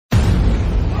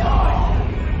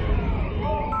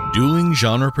Dueling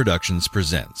Genre Productions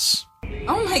presents...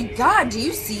 Oh my god, do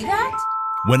you see that?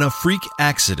 When a freak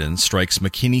accident strikes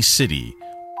McKinney City,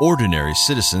 ordinary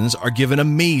citizens are given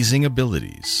amazing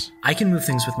abilities. I can move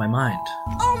things with my mind.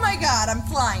 Oh my god, I'm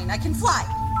flying. I can fly.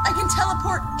 I can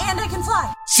teleport and I can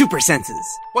fly. Super senses.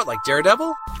 What, like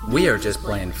Daredevil? We are just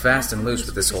playing fast and loose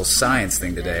with this whole science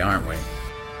thing today, aren't we?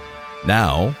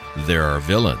 Now, there are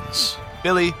villains.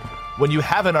 Billy, when you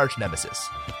have an arch nemesis,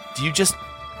 do you just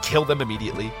kill them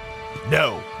immediately?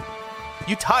 No.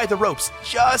 You tie the ropes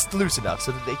just loose enough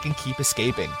so that they can keep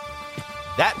escaping.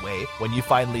 That way, when you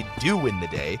finally do win the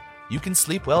day, you can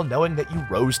sleep well knowing that you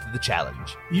rose to the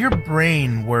challenge. Your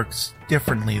brain works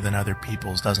differently than other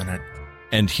people's, doesn't it?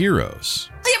 And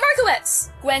heroes. Leah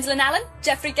Markowitz, Gwendolyn Allen,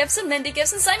 Jeffrey Gibson, Lindy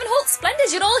Gibson, Simon Holt.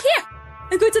 Splendid, you're all here.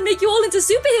 I'm going to make you all into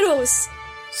superheroes.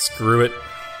 Screw it.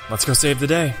 Let's go save the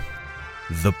day.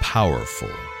 The powerful.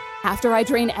 After I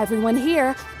drain everyone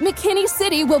here, McKinney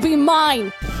City will be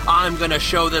mine. I'm gonna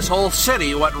show this whole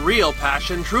city what real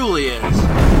passion truly is.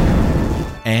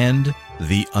 And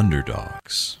the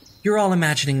underdogs. You're all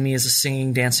imagining me as a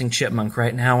singing, dancing chipmunk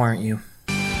right now, aren't you?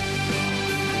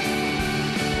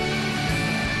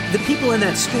 The people in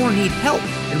that store need help,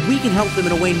 and we can help them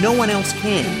in a way no one else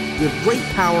can. We have great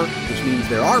power, which means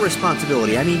they're our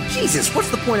responsibility. I mean, Jesus,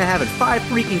 what's the point of having 5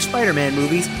 freaking Spider-Man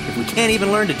movies if we can't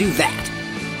even learn to do that?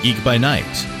 Geek by Night,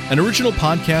 an original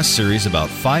podcast series about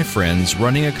 5 friends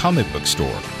running a comic book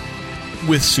store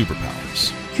with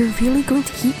superpowers. You're really going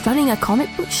to keep running a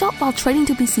comic book shop while training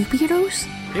to be superheroes?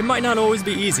 It might not always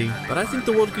be easy, but I think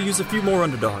the world could use a few more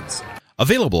underdogs.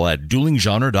 Available at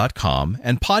duelinggenre.com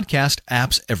and podcast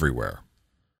apps everywhere.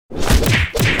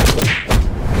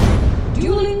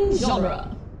 Dueling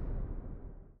Genre.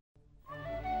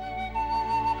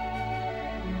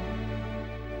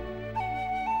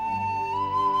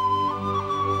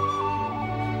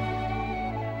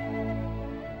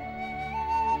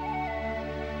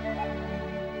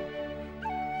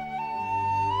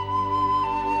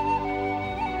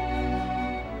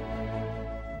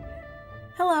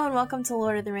 Hello and welcome to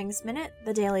Lord of the Rings Minute,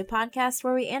 the daily podcast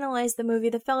where we analyze the movie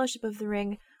The Fellowship of the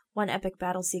Ring, one epic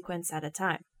battle sequence at a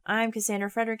time. I'm Cassandra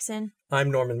Fredrickson.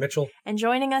 I'm Norman Mitchell. And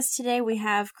joining us today we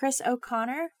have Chris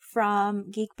O'Connor from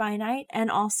Geek by Night and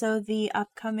also the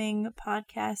upcoming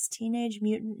podcast Teenage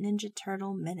Mutant Ninja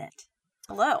Turtle Minute.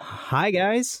 Hello. Hi,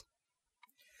 guys.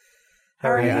 How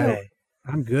are you?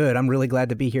 I'm good. I'm really glad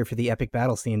to be here for the epic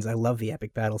battle scenes. I love the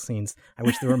epic battle scenes. I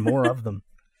wish there were more of them.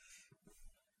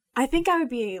 I think I would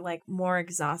be, more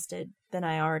exhausted than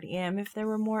I already am if there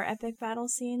were more epic battle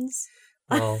scenes.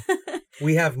 Well,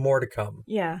 we have more to come.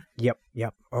 Yeah. Yep.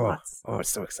 Oh, Lots. it's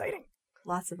so exciting.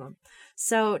 Lots of them.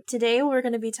 So today we're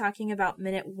going to be talking about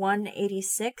minute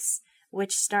 186,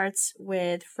 which starts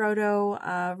with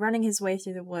Frodo running his way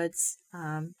through the woods,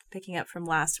 picking up from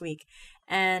last week,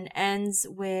 and ends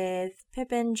with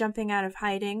Pippin jumping out of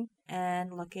hiding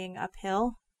and looking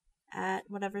uphill at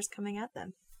whatever's coming at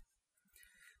them.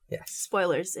 Yes.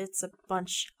 Spoilers, it's a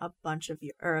bunch of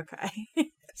Uruk-hai.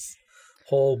 Yes.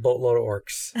 Whole boatload of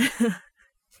orcs.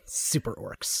 Super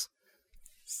orcs.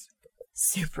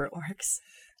 Super orcs.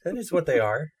 That is what they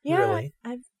are, yeah, really.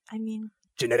 I mean...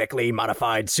 Genetically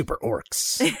modified super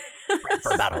orcs. Ready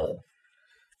for battle.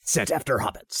 Sent after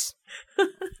hobbits.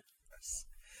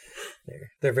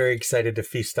 They're very excited to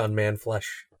feast on man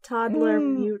flesh. Toddler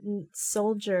mutant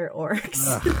soldier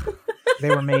orcs. They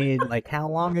were made, how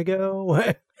long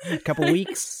ago? A couple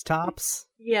weeks, tops?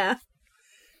 Yeah.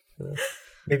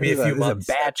 Maybe a few months.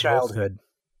 This is a bad childhood.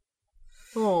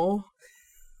 Oh.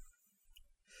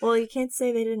 Well, you can't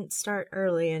say they didn't start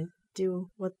early and do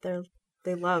what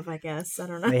they love, I guess. I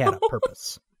don't know. They had a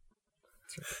purpose.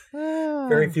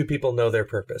 Very few people know their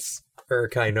purpose.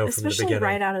 Uruk-hai know from the beginning. Especially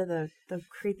right out of the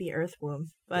creepy earth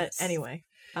womb. But yes. Anyway.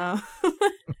 Well,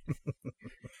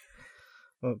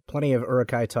 plenty of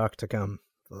Uruk-hai talk to come.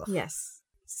 Ugh. Yes.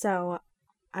 So,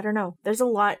 I don't know. There's a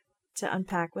lot to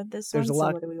unpack with this one. So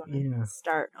what do we want to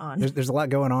start on? There's a lot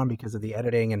going on because of the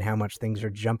editing and how much things are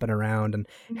jumping around and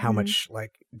how much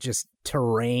just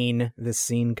terrain this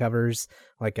scene covers.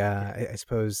 I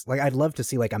suppose I'd love to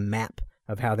see a map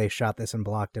of how they shot this and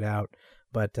blocked it out.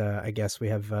 But I guess we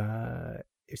have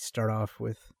start off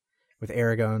with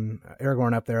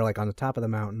Aragorn up there on the top of the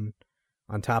mountain,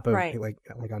 on top of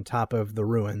on top of the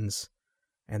ruins,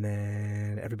 and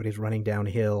then everybody's running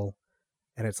downhill.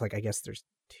 And it's I guess there's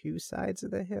 2 sides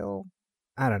of the hill.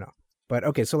 I don't know. But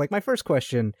okay, so my first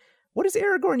question, what does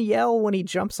Aragorn yell when he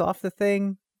jumps off the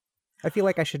thing? I feel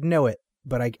like I should know it,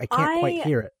 but I can't quite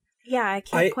hear it. Yeah, I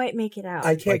can't quite make it out.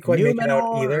 I can't quite make it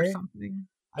out either.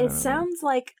 It sounds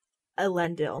like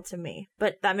Elendil to me,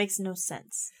 but that makes no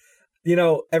sense. You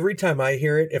know, every time I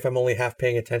hear it, if I'm only half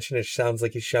paying attention, it sounds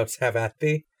like he shouts, "Have at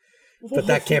thee." But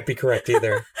that can't be correct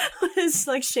either. It's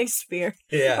like Shakespeare.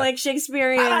 Yeah. Like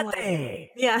Shakespearean,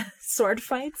 sword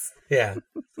fights. Yeah.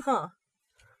 Huh.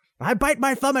 I bite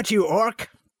my thumb at you, orc.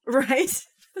 Right.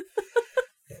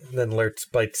 And then Lurtz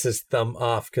bites his thumb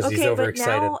off because he's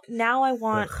overexcited. But now I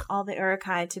want all the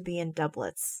Uruk-hai to be in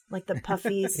doublets, like the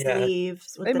puffy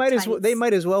sleeves. With They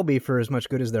might as well be for as much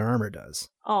good as their armor does.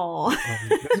 Oh,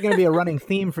 this is going to be a running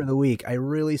theme for the week. I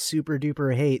really super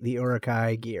duper hate the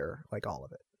Uruk-hai gear, like all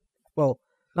of it. Well,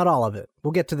 not all of it.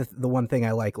 We'll get to the one thing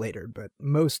I like later, but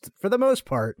for the most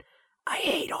part, I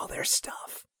hate all their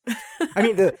stuff. I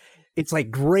mean, it's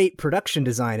like great production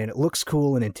design, and it looks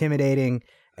cool and intimidating.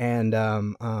 And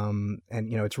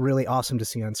you know, it's really awesome to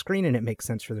see on screen, and it makes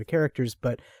sense for their characters.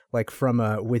 But like from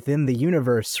a within the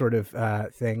universe sort of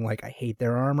thing, like I hate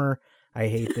their armor, I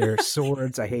hate their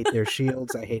swords, I hate their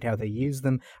shields, I hate how they use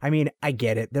them. I mean, I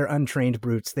get it; they're untrained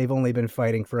brutes. They've only been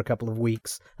fighting for a couple of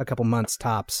weeks, a couple months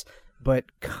tops. But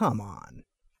come on,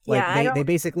 like they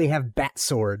basically have bat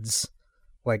swords.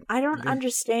 Like I don't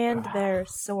understand their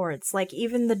swords. Like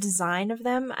even the design of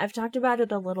them. I've talked about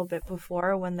it a little bit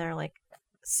before when they're like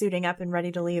suiting up and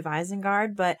ready to leave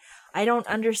Isengard, but I don't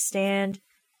understand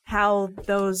how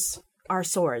those are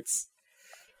swords.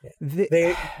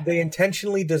 They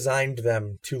intentionally designed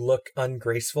them to look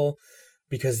ungraceful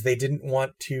because they didn't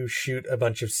want to shoot a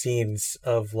bunch of scenes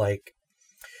of like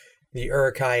the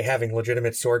Uruk-hai having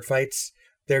legitimate sword fights.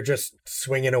 They're just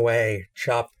swinging away,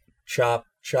 chop, chop,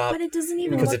 chop. But it doesn't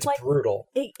even because look it's like brutal.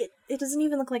 It doesn't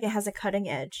even look like it has a cutting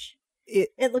edge.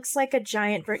 It looks like a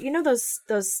giant. You know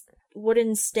those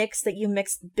wooden sticks that you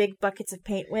mix big buckets of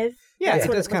paint with? Yeah, it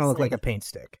does kind of look like a paint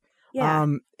stick. Yeah.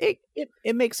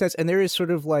 It makes sense, and there is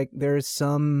sort of like there's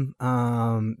some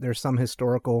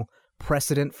historical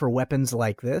precedent for weapons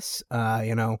like this.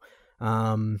 You know,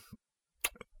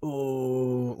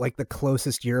 like the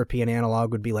closest European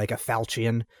analog would be like a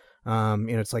falchion. You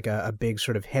know, it's like a big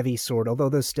sort of heavy sword, although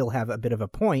those still have a bit of a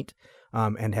point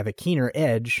and have a keener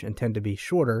edge and tend to be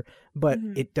shorter, but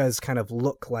it does kind of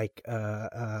look like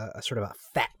a sort of a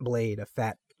fat blade, a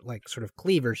fat like sort of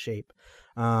cleaver shape.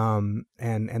 And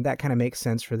that kind of makes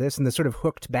sense for this. And the sort of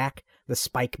hooked back, the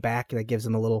spike back, that gives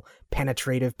them a little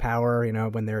penetrative power, you know,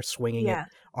 when they're swinging at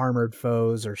armored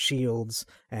foes or shields.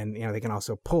 And, you know, they can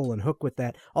also pull and hook with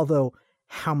that. Although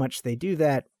how much they do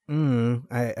that,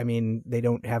 I mean, they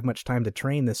don't have much time to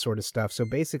train this sort of stuff. So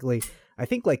basically, I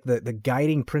think like the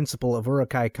guiding principle of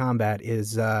Uruk-hai combat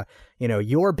is, you know,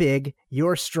 you're big,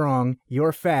 you're strong,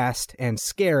 you're fast and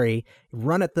scary.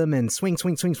 Run at them and swing,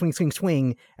 swing, swing, swing, swing,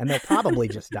 swing, and they'll probably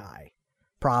just die.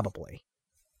 Probably.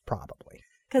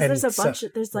 Because there's a bunch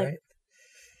of there's like. Right?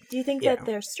 Do you think that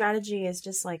their strategy is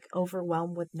just like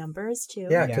overwhelmed with numbers too?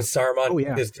 Yeah, because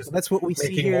Saruman is just that's what we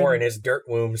making see here more in his dirt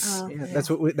wombs. That's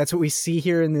what we see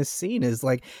here in this scene is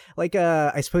like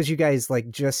I suppose you guys like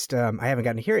just I haven't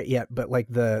gotten to hear it yet, but like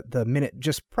the minute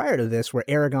just prior to this where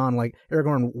Aragorn like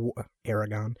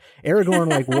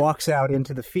walks out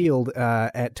into the field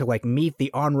to like meet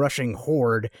the onrushing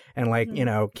horde and like you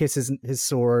know kisses his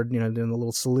sword, you know, doing the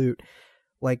little salute.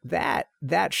 Like that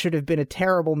should have been a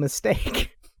terrible mistake.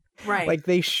 Right. Like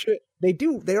they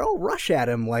all rush at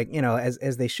him like, you know,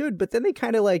 as they should, but then they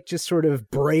kind of like just sort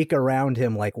of break around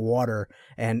him like water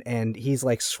and he's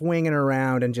like swinging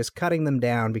around and just cutting them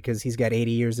down because he's got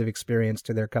 80 years of experience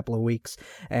to their couple of weeks.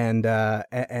 And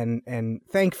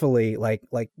thankfully, like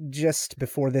just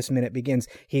before this minute begins,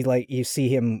 he like, you see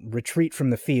him retreat from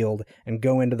the field and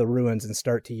go into the ruins and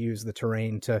start to use the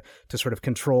terrain to sort of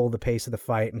control the pace of the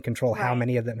fight and control how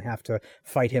many of them have to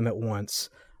fight him at once.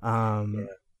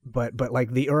 But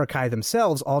like the Uruk-hai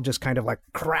themselves all just kind of like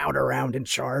crowd around and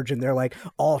charge, and they're like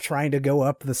all trying to go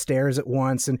up the stairs at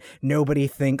once, and nobody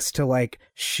thinks to like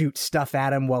shoot stuff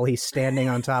at him while he's standing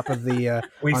on top of the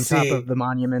top of the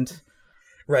monument.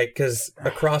 Right, because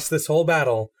across this whole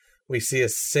battle, we see a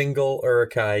single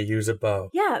Uruk-hai use a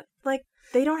bow. Yeah, like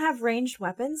they don't have ranged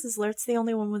weapons. Is Lurtz the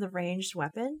only one with a ranged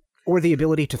weapon? Or the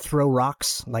ability to throw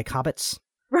rocks like hobbits.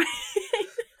 Right.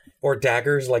 Or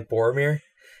daggers like Boromir.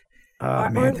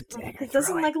 The dagger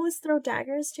doesn't Legolas throw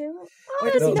daggers too? Or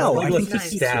does he? No, I think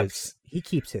he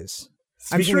keeps his.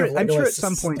 Speaking I'm sure at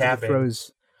some point he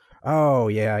throws. Oh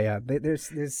yeah. There's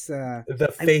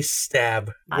the face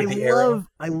stab with the arrow.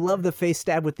 I love the face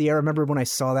stab with the arrow. I remember when I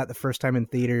saw that the first time in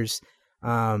theaters.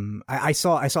 I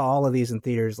saw all of these in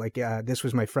theaters. Like this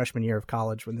was my freshman year of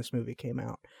college when this movie came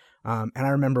out. And I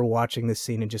remember watching this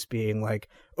scene and just being like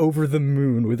over the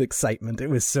moon with excitement. It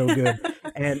was so good.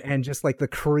 and just like the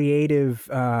creative,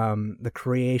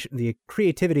 the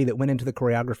creativity that went into the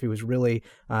choreography was really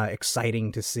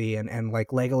exciting to see. And like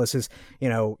Legolas is,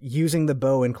 using the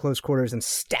bow in close quarters and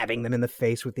stabbing them in the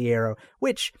face with the arrow,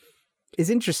 which is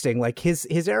interesting. Like his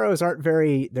arrows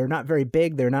they're not very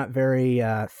big. They're not very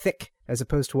thick, as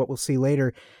opposed to what we'll see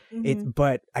later.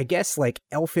 But I guess like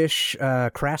elfish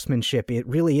craftsmanship, it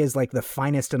really is like the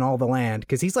finest in all the land,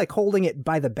 because he's like holding it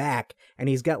by the back and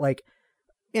he's got like,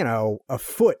 a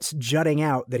foot jutting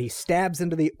out that he stabs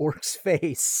into the orc's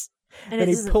face. And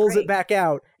he pulls it back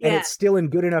out and it's still in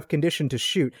good enough condition to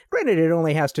shoot. Granted, it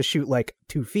only has to shoot like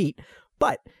 2 feet,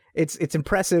 but it's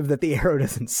impressive that the arrow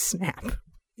doesn't snap.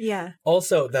 Yeah.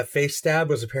 Also, that face stab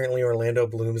was apparently Orlando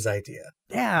Bloom's idea.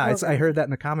 Yeah, I heard that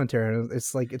in the commentary. And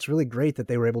it's really great that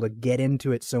they were able to get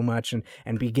into it so much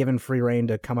and be given free reign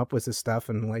to come up with this stuff,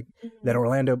 and like that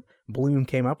Orlando Bloom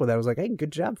came up with that. I was like, hey,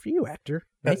 good job for you, actor.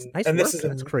 Nice and work.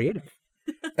 That's creative.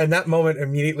 And that moment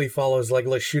immediately follows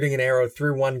Legolas shooting an arrow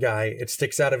through one guy. It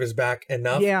sticks out of his back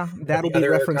enough. Yeah, that'll be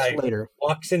referenced later.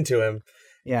 Walks into him.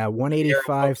 Yeah,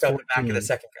 185. Out the back of the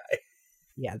second guy.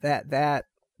 Yeah,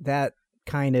 that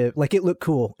kind of like, it looked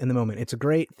cool in the moment. It's a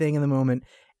great thing in the moment.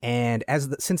 And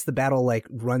since the battle like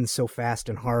runs so fast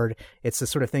and hard, it's the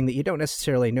sort of thing that you don't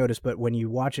necessarily notice, but when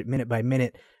you watch it minute by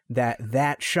minute,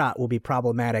 that shot will be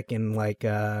problematic in like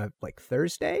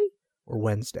Thursday or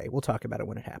Wednesday. We'll talk about it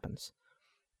when it happens.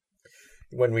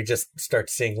 When we just start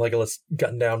seeing Legolas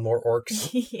gun down more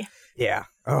orcs. Yeah.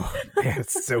 Oh man,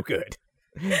 it's so good.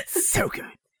 So good.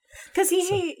 Because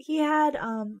he had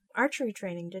archery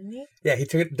training, didn't he? Yeah, he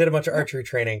did a bunch of archery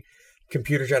training,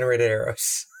 computer generated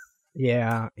arrows.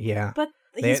 Yeah. But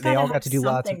they all got to do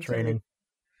lots of training.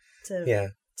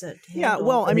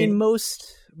 Well, I mean,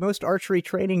 most archery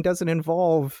training doesn't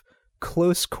involve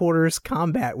close quarters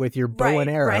combat with your bow and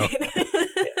arrow. Right.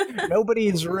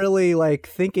 Nobody's really like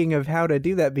thinking of how to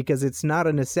do that because it's not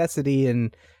a necessity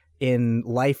in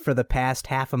life for the past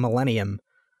half a millennium.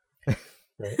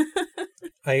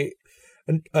 Right.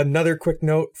 Another quick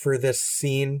note for this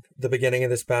scene, the beginning of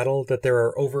this battle, that there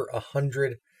are over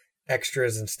 100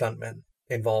 extras and stuntmen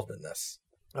involved in this.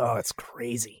 Oh, it's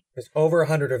crazy. There's over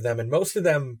 100 of them, and most of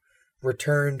them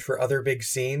returned for other big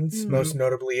scenes. Mm-hmm. Most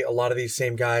notably, a lot of these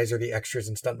same guys are the extras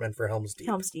and stuntmen for Helm's Deep.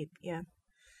 Helm's Deep, yeah.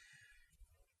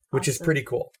 Which is pretty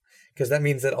cool, because that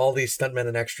means that all these stuntmen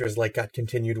and extras like got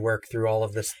continued work through all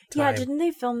of this time. Yeah, didn't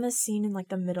they film this scene in like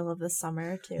the middle of the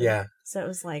summer too? Yeah. So it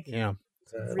was like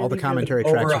all the commentary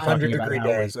tracks are talking about how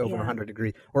it was over 100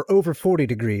 degrees or over 40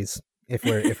 degrees if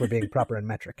we're being proper in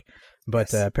metric.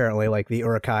 But apparently, like the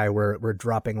Uruk-hai were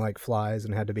dropping like flies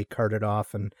and had to be carted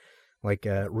off and like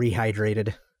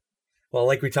rehydrated. Well,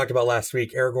 like we talked about last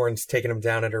week, Aragorn's taking them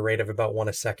down at a rate of about 1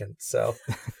 a second. So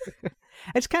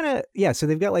it's kind of, so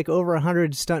they've got like over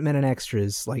 100 stuntmen and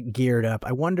extras like geared up.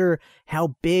 I wonder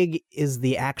how big is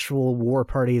the actual war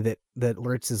party that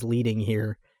Lurtz is leading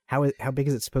here? How big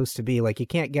is it supposed to be? Like, you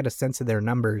can't get a sense of their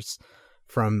numbers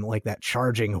from like that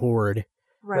charging horde.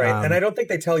 Right. And I don't think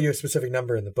they tell you a specific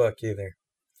number in the book either.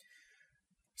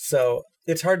 So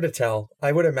it's hard to tell.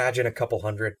 I would imagine a couple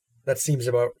hundred. That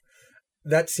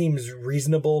seems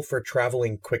reasonable for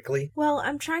traveling quickly. Well,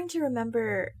 I'm trying to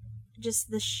remember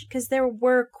just because there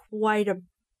were quite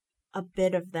a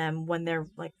bit of them when they're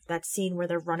like that scene where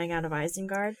they're running out of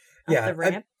Isengard up the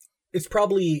ramp. It's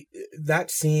probably that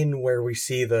scene where we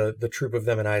see the troop of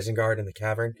them in Isengard in the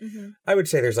cavern. Mm-hmm. I would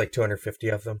say there's like 250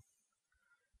 of them.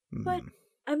 But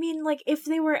I mean, like, if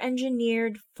they were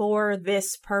engineered for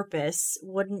this purpose,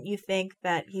 wouldn't you think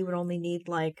that he would only need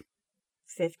like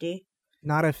 50?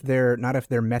 Not if their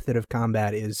method of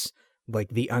combat is like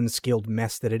the unskilled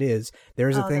mess that it is.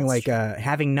 There's a thing like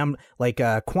having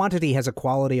quantity has a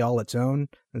quality all its own.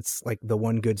 It's like the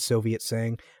one good Soviet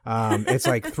saying. It's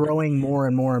like throwing more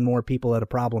and more and more people at a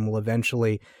problem will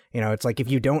eventually, it's like if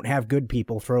you don't have good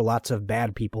people, throw lots of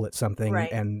bad people at something,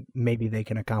 right, and maybe they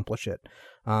can accomplish it.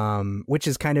 Which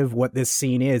is kind of what this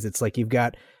scene is. It's like you've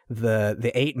got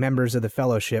the 8 members of the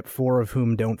Fellowship, 4 of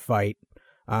whom don't fight.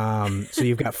 So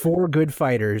you've got 4 good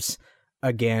fighters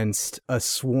against a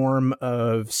swarm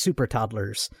of super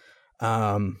toddlers.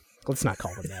 Let's not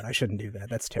call them that. I shouldn't do that.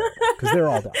 That's terrible because they're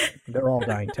all dying. They're all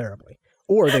dying terribly,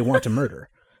 or they want to murder,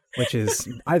 which is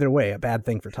either way a bad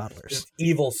thing for toddlers. Just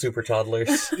evil super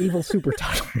toddlers. Evil super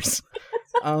toddlers.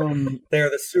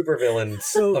 They're the super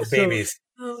villains of babies.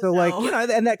 So like,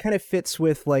 and that kind of fits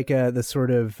with like the sort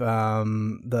of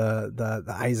the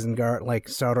Isengard, like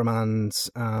Saruman's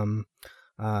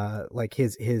like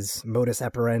his modus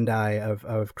operandi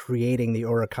of creating the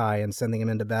Uruk-hai and sending them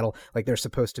into battle. Like they're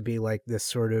supposed to be like this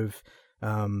sort of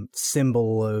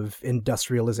symbol of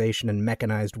industrialization and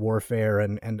mechanized warfare,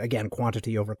 and again,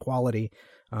 quantity over quality,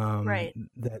 right.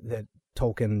 that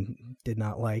Tolkien did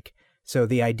not like. So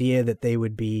the idea that they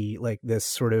would be like this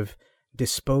sort of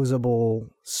disposable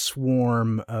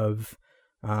swarm of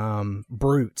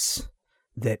brutes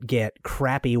that get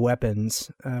crappy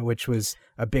weapons, which was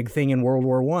a big thing in World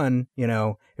War I. You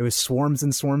know, it was swarms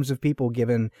and swarms of people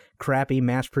given crappy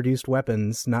mass-produced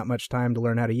weapons, not much time to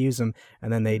learn how to use them,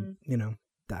 and then they, you know,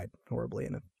 died horribly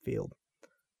in a field.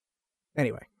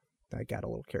 Anyway, I got a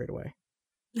little carried away.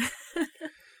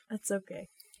 That's okay.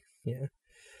 Yeah.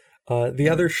 The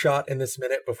other shot in this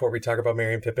minute before we talk about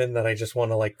Merry and Pippin that I just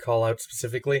want to like call out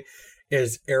specifically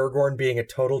is Aragorn being a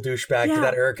total douchebag to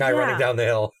that Uruk-hai running down the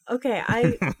hill. Okay,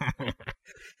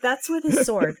 that's with his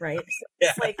sword, right? So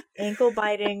it's like ankle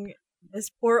biting this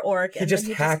poor orc. He just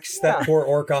hacks that poor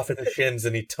orc off at the shins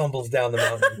and he tumbles down the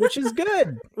mountain. Which is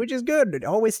good.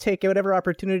 Always take whatever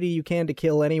opportunity you can to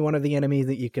kill any one of the enemies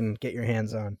that you can get your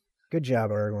hands on. Good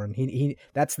job, Aragorn. He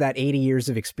that's that 80 years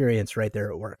of experience right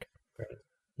there at work. Right.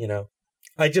 You know,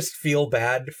 I just feel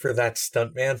bad for that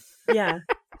stuntman. Yeah.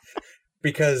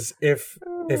 Because if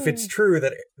it's true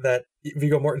that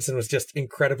Viggo Mortensen was just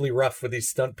incredibly rough with these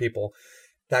stunt people,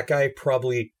 that guy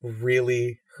probably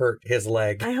really hurt his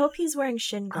leg. I hope he's wearing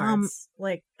shin guards.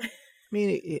 I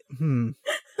mean,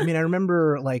 I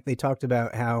remember like they talked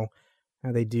about how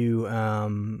they do. I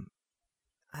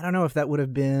don't know if that would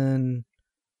have been.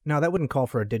 No, that wouldn't call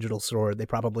for a digital sword. They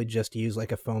probably just use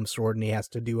like a foam sword, and he has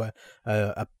to do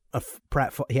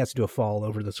he has to do a fall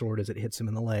over the sword as it hits him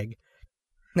in the leg.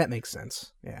 That makes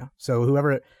sense. Yeah. So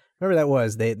whoever that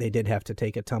was, they did have to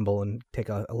take a tumble and take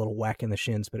a little whack in the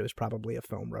shins, but it was probably a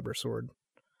foam rubber sword.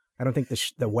 I don't think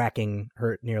the whacking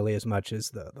hurt nearly as much as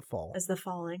the fall. As the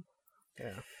falling.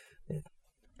 Yeah.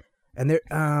 And there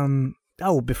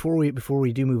before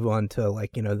we do move on to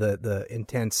like, you know, the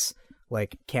intense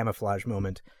like camouflage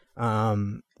moment.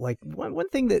 Like one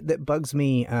thing that bugs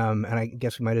me, and I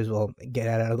guess we might as well get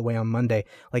that out of the way on Monday.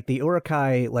 Like the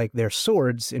Uruk-hai, like their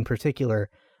swords in particular,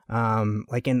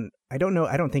 like I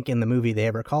don't think in the movie they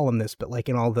ever call them this, but like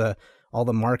in all the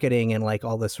marketing and like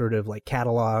all the sort of like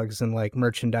catalogs and like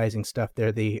merchandising stuff,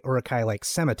 they're the Uruk-hai like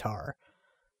scimitar,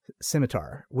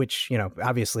 which, you know,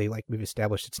 obviously like we've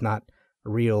established it's not a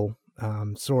real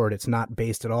sword. It's not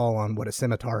based at all on what a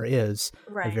scimitar is,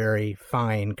 right. A very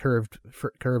fine curved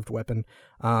weapon.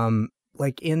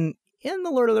 Like in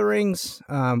the Lord of the Rings,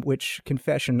 which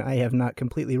confession I have not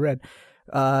completely read,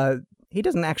 he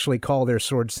doesn't actually call their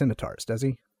swords scimitars, does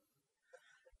he?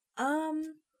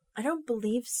 I don't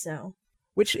believe so.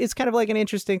 Which is kind of like an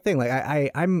interesting thing.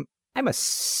 Like I'm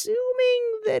assuming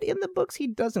that in the books he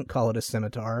doesn't call it a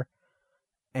scimitar.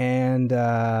 And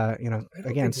you know,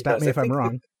 again, stop me if I'm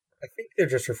wrong. I think they're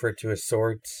just referred to as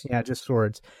swords. Yeah, just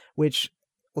swords.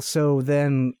 So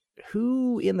then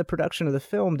who in the production of the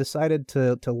film decided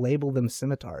to label them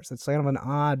scimitars? It's kind of an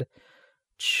odd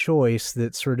choice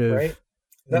that sort of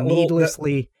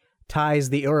needlessly ties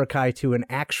the Uruk-hai to an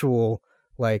actual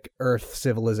like Earth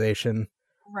civilization.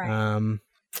 Right.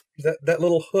 That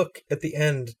little hook at the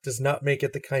end does not make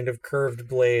it the kind of curved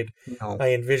blade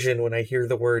I envision when I hear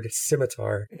the word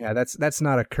scimitar. Yeah, that's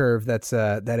not a curve.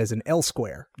 That is an L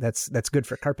square. That's good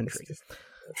for carpentry.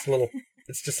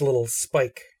 It's just a little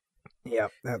spike. Yeah,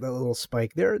 that little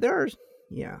spike. There are.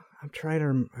 Yeah,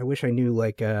 I wish I knew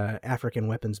like African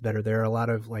weapons better. There are a lot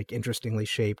of like interestingly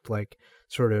shaped like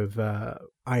sort of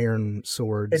iron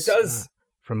swords. It does.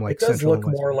 From like it does look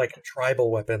more like a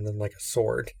tribal weapon than like a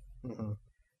sword. Mm-hmm.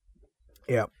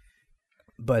 Yeah,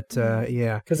 but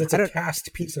yeah, because it's a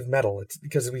cast piece of metal. It's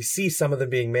because we see some of them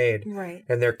being made, right?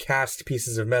 And they're cast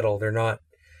pieces of metal. They're not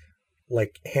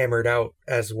like hammered out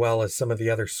as well as some of the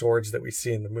other swords that we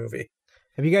see in the movie.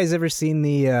 Have you guys ever seen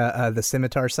the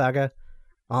Scimitar Saga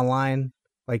online?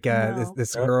 Like no.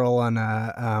 this girl on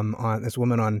this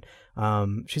woman on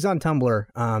she's on Tumblr,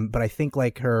 but I think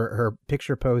like her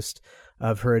picture post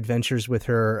of her adventures with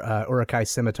her Uruk-hai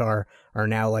scimitar are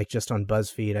now like just on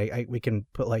BuzzFeed. We can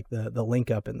put like the link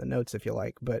up in the notes if you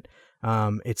like, but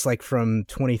it's like from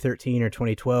 2013 or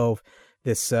 2012.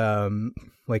 This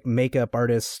like makeup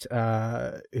artist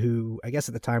who I guess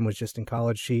at the time was just in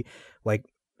college. She like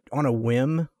on a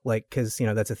whim, like, because, you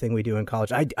know, that's a thing we do in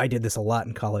college. I did this a lot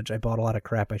in college. I bought a lot of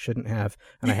crap I shouldn't have,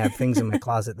 and I have things in my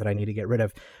closet that I need to get rid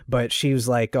of. But she was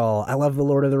like, oh, I love the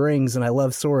Lord of the Rings, and I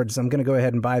love swords. I'm going to go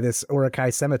ahead and buy this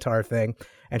Uruk-hai scimitar thing.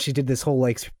 and she did this whole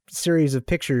like series of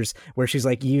pictures where she's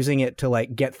like using it to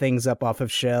like get things up off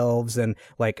of shelves and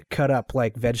like cut up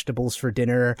like vegetables for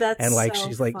dinner. And like so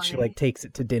she's like funny. she like takes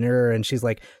it to dinner, and she's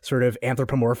like sort of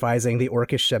anthropomorphizing the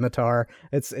orcish scimitar.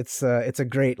 It's a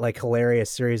great like hilarious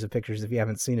series of pictures. If you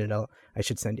haven't seen it, I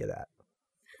should send you that.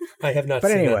 I have not But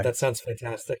seen anyway. that. That sounds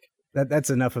fantastic. That's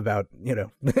enough about the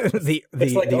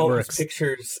It's like all those orcs.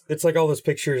 pictures. It's like all those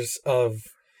pictures of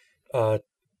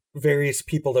various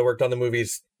people that worked on the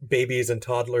movies, babies and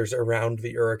toddlers around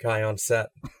the Uruk-hai on set.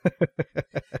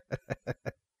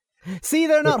 See,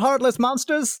 they're not heartless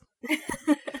monsters.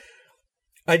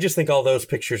 I just think all those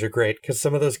pictures are great because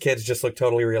some of those kids just look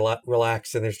totally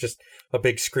relaxed, and there's just a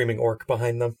big screaming orc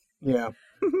behind them. Yeah.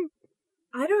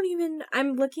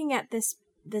 I'm looking at this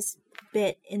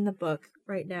bit in the book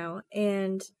right now,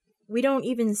 and we don't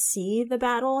even see the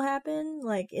battle happen.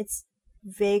 Like, it's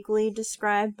vaguely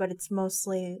described, but it's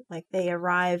mostly like they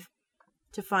arrive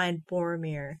to find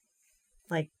Boromir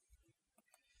like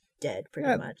dead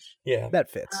pretty much. Yeah,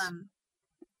 that fits.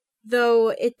 Though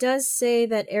it does say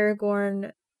that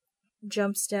Aragorn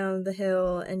jumps down the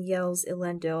hill and yells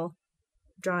Elendil,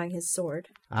 drawing his sword.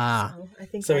 So I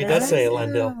think so. He does say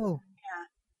Elendil. Yeah.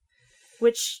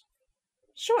 Which,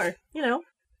 sure,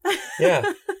 Yeah,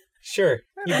 sure.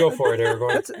 You go for it,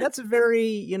 Aragorn. That's a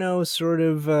very, sort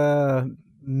of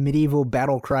medieval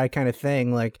battle cry kind of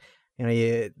thing. Like,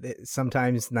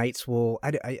 sometimes knights will,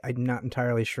 I'm not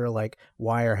entirely sure like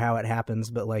why or how it happens,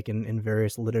 but like in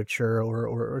various literature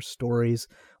or stories,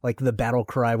 like the battle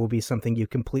cry will be something you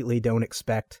completely don't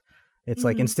expect. It's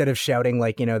like instead of shouting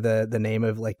like, the name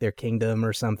of like their kingdom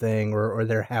or something or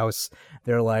their house,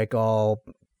 they're like all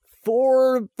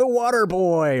for the water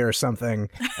boy or something.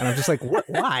 And I'm just like, what?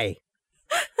 Why?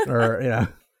 Or,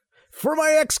 for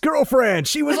my ex-girlfriend.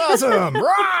 She was awesome.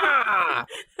 Rah!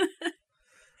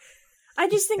 I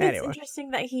just think Anyway. it's interesting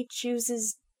that he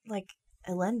chooses like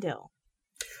Elendil.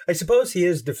 I suppose he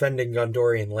is defending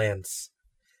Gondorian lands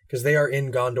because they are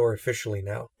in Gondor officially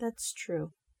now. That's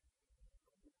true.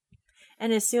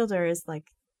 And Isildur is like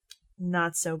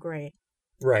not so great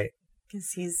Right.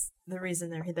 because he's the reason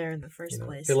they're there in the first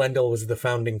place. Elendil was the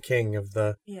founding king of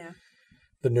the Yeah.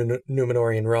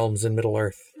 Númenorian realms in Middle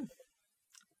Earth.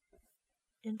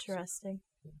 Interesting.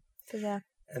 So yeah.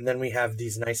 And then we have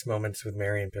these nice moments with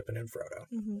Merry and Pippin and Frodo.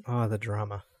 Mm-hmm. Oh, the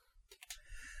drama.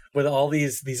 With all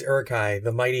these Uruk-hai,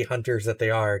 the mighty hunters that they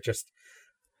are, just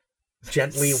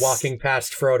gently walking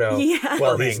past Frodo Yeah.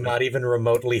 while he's not even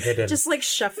remotely hidden. Just like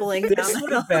shuffling down This the would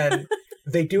hill. have been...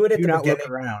 They do it at Do the not beginning. look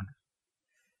around.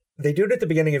 They do it at the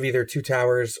beginning of either Two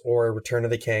Towers or Return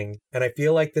of the King, and I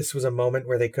feel like this was a moment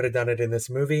where they could have done it in this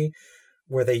movie,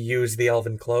 where they used the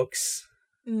elven cloaks.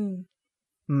 Mm.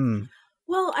 Hmm.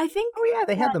 Well, I think. Oh yeah,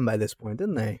 they had them by this point,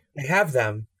 didn't they? They have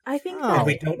them, I think. Oh. and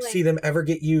we don't see them ever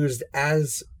get used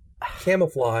as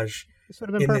camouflage This would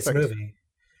have been in perfect. this movie.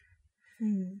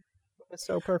 Hmm. It's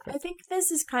so perfect. I think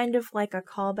this is kind of like a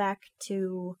callback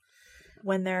to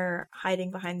when they're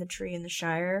hiding behind the tree in the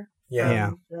Shire. Yeah. from Yeah.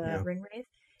 The Yeah. Ringwraith.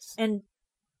 And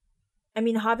I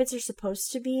mean, hobbits are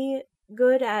supposed to be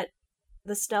good at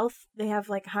the stealth. They have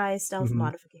like high stealth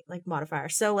Mhm. modifier.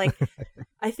 So like,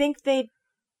 I think They're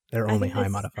I only think high this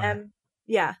is modifier. them-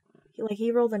 yeah,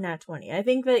 he rolled a nat 20. I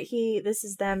think that this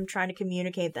is them trying to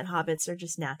communicate that hobbits are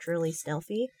just naturally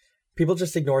stealthy. People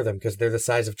just ignore them because they're the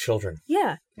size of children.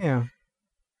 Yeah. Yeah.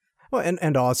 Well,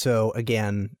 and also,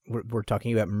 again, we're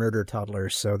talking about murder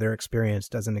toddlers, so their experience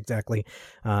doesn't exactly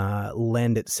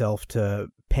lend itself to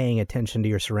paying attention to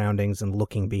your surroundings and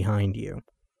looking behind you.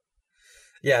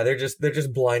 Yeah, they're just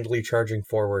blindly charging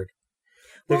forward.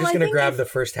 They're Well, just I going to think grab if- the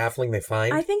first halfling they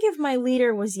find. I think if my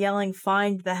leader was yelling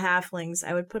 "Find the halflings,"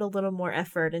 I would put a little more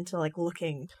effort into like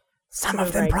looking. Some to of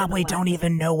the them right and the probably left. don't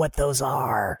even know what those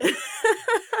are.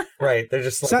 Right, they're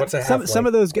just like, what's a halfling? Some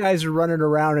of those guys are running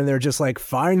around and they're just like,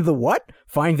 find the what?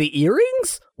 Find the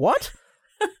earrings? What?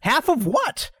 Half of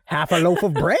what? Half a loaf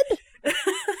of bread?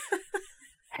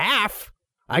 Half?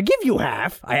 I give you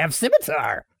half. I have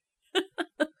scimitar.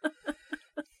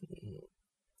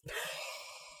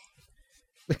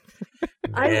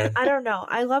 Man. I don't know.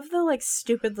 I love the like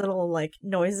stupid little like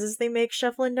noises they make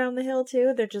shuffling down the hill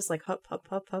too. They're just like hup hup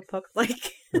hup hup hup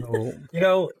like. You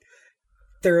know,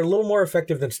 they're a little more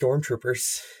effective than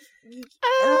stormtroopers.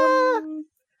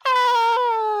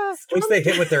 At least they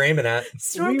hit what they're aiming at.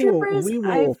 Stormtroopers. We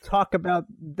will talk about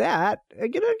that in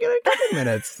a couple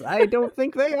minutes. I don't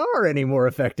think they are any more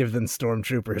effective than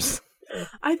stormtroopers.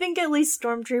 I think at least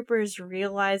stormtroopers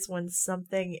realize when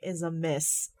something is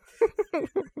amiss.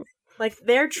 Like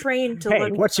they're trained to Hey,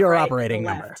 look. what's your right operating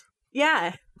and number? left.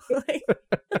 Yeah. Like,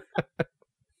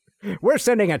 We're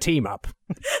sending a team up.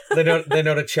 They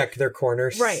know to check their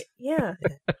corners. Right. Yeah.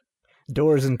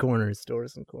 Doors and corners.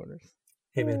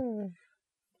 Hey, man.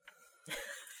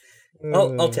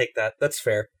 I'll take that. That's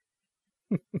fair.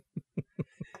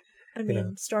 I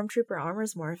mean, Stormtrooper armor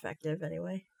is more effective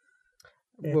anyway.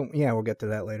 Well, we'll get to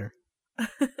that later.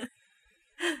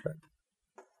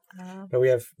 But we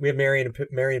have Merry and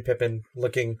Pippin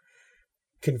looking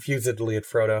confusedly at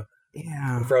Frodo.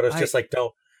 Yeah. And Frodo's just like,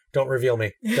 don't reveal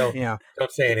me. Don't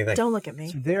say anything. Don't look at me.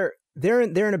 So they're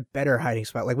in a better hiding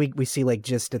spot. Like we see like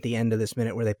just at the end of this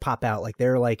minute where they pop out, like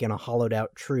they're like in a hollowed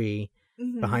out tree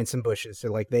behind some bushes.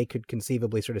 So like they could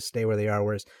conceivably sort of stay where they are,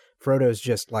 whereas Frodo's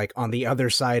just like on the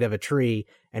other side of a tree,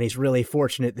 and he's really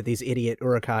fortunate that these idiot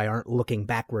Uruk-hai aren't looking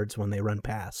backwards when they run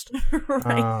past.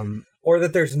 Right. Or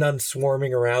that there's none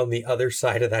swarming around the other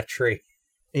side of that tree.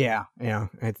 Yeah.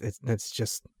 It's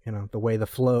just, the way the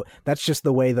flow. That's just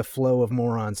the way the flow of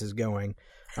morons is going.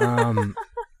 I'm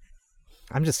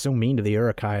just so mean to the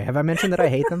Uruk-hai. Have I mentioned that I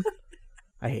hate them?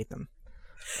 I hate them.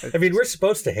 I mean, we're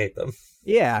supposed to hate them.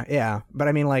 Yeah. But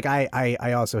I mean, like,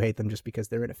 I also hate them just because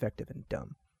they're ineffective and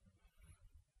dumb.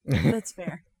 That's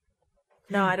fair.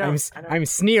 No, I don't. I'm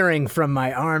sneering from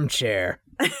my armchair.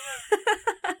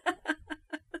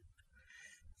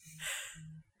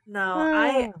 No,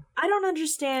 I don't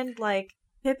understand, like,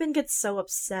 Pippin gets so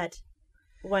upset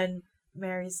when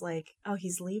Merry's like, oh,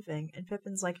 he's leaving, and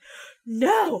Pippin's like,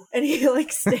 no, and he,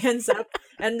 like, stands up,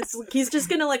 and he's just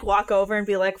gonna, like, walk over and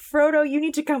be like, Frodo, you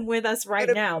need to come with us right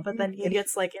now, but then he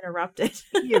gets, like, interrupted.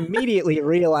 He immediately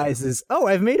realizes, oh,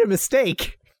 I've made a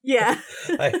mistake. Yeah.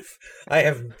 I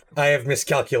have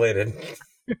miscalculated.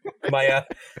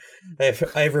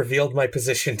 I've revealed my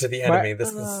position to the enemy.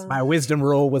 My wisdom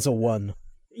roll was a 1.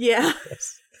 Yeah.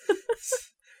 Yes.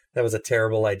 That was a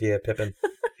terrible idea, Pippin.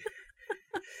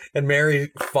 And Merry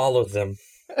follows them.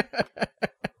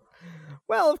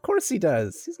 Well, of course he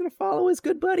does. He's going to follow his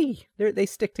good buddy. They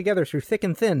stick together through thick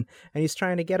and thin, and he's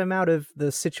trying to get him out of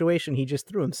the situation he just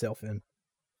threw himself in.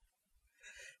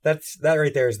 That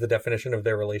right there is the definition of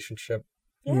their relationship.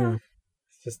 Yeah.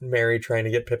 It's just Merry trying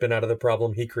to get Pippin out of the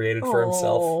problem he created for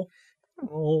himself.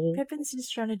 Oh. Pippin's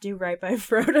just trying to do right by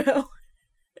Frodo.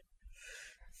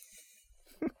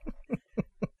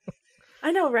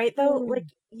 I know, right? Though, like,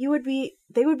 they would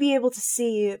be able to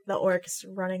see the orcs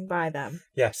running by them.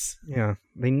 Yes. Yeah.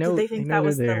 They know. Did they think that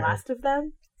was the last of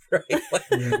them? Right. Like,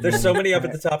 there's so many up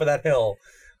at the top of that hill.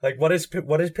 Like, what is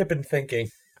Pippin thinking?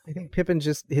 I think Pippin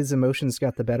his emotions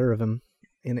got the better of him.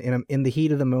 In the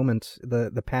heat of the moment,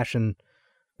 the passion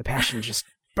just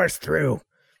burst through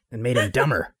and made him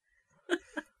dumber.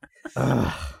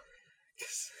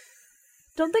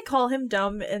 Don't they call him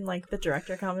dumb in, like, the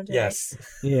director commentary? Yes.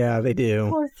 Yeah, they do.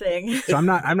 Poor thing. So I'm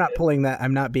not pulling that.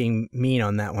 I'm not being mean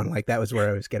on that one. Like, that was where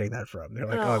I was getting that from. They're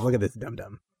like, oh, look at this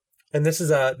dum-dum. And this is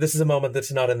a moment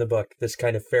that's not in the book. This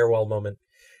kind of farewell moment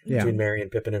between Merry and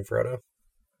Pippin and Frodo.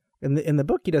 In the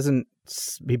book, he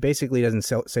basically doesn't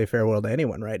say farewell to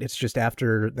anyone, right? It's just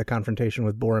after the confrontation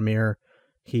with Boromir,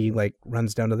 he, like,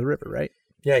 runs down to the river, right?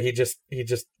 Yeah, he just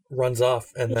runs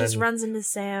off, and he then just runs into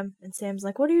Sam, and Sam's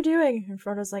like, what are you doing? And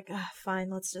Frodo's like, fine,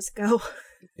 let's just go.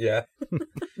 Yeah.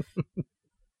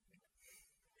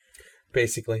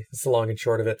 Basically, it's the long and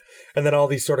short of it. And then all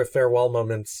these sort of farewell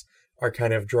moments are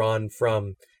kind of drawn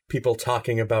from people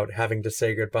talking about having to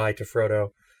say goodbye to Frodo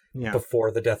before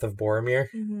the death of Boromir.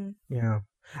 Mm-hmm. Yeah.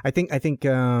 I think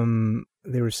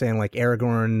they were saying, like,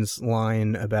 Aragorn's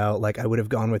line about, like, I would have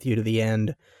gone with you to the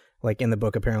end. Like, in the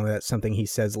book, apparently that's something he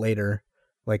says later,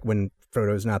 like when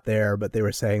Frodo's not there, but they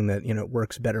were saying that, it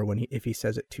works better if he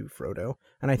says it to Frodo.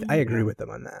 And I agree with them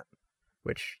on that,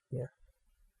 which,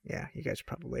 yeah, you guys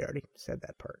probably already said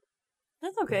that part.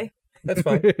 That's okay. That's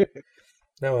fine.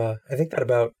 No, I think that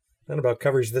about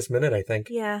covers this minute, I think.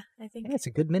 Yeah, I think. Yeah, it's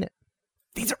a good minute.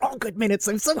 These are all good minutes.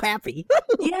 I'm so happy.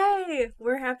 Yay!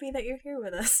 We're happy that you're here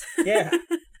with us. Yeah.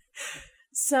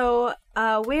 So,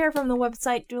 we are from the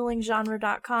website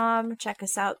duelinggenre.com. Check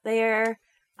us out there,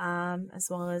 as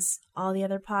well as all the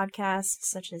other podcasts,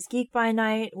 such as Geek by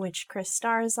Night, which Chris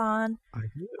stars on. I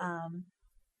do.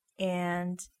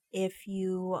 And if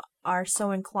you are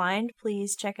so inclined,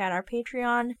 please check out our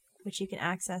Patreon, which you can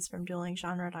access from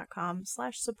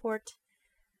duelinggenre.com/support.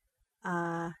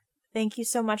 Thank you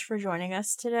so much for joining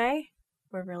us today.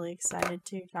 We're really excited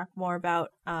to talk more about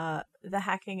the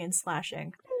hacking and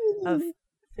slashing of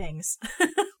things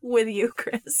with you,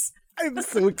 Chris. I'm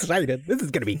so excited. This is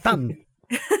going to be fun.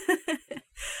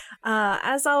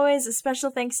 As always, a special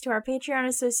thanks to our Patreon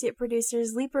associate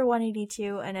producers,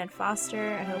 Leaper182 and Ed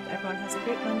Foster. I hope everyone has a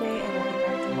great Monday, and we'll be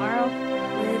back tomorrow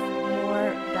with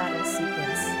more battle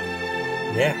sequence.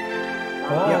 Yeah.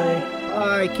 Bye. Yep.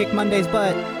 Bye. Kick Monday's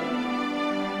butt.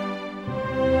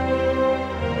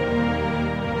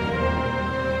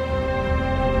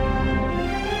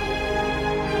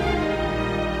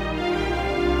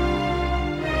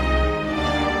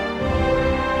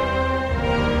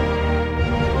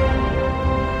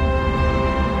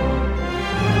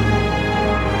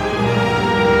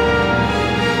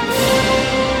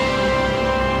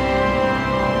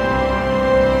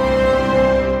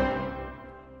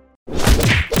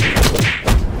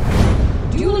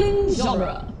 Dueling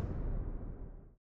genre.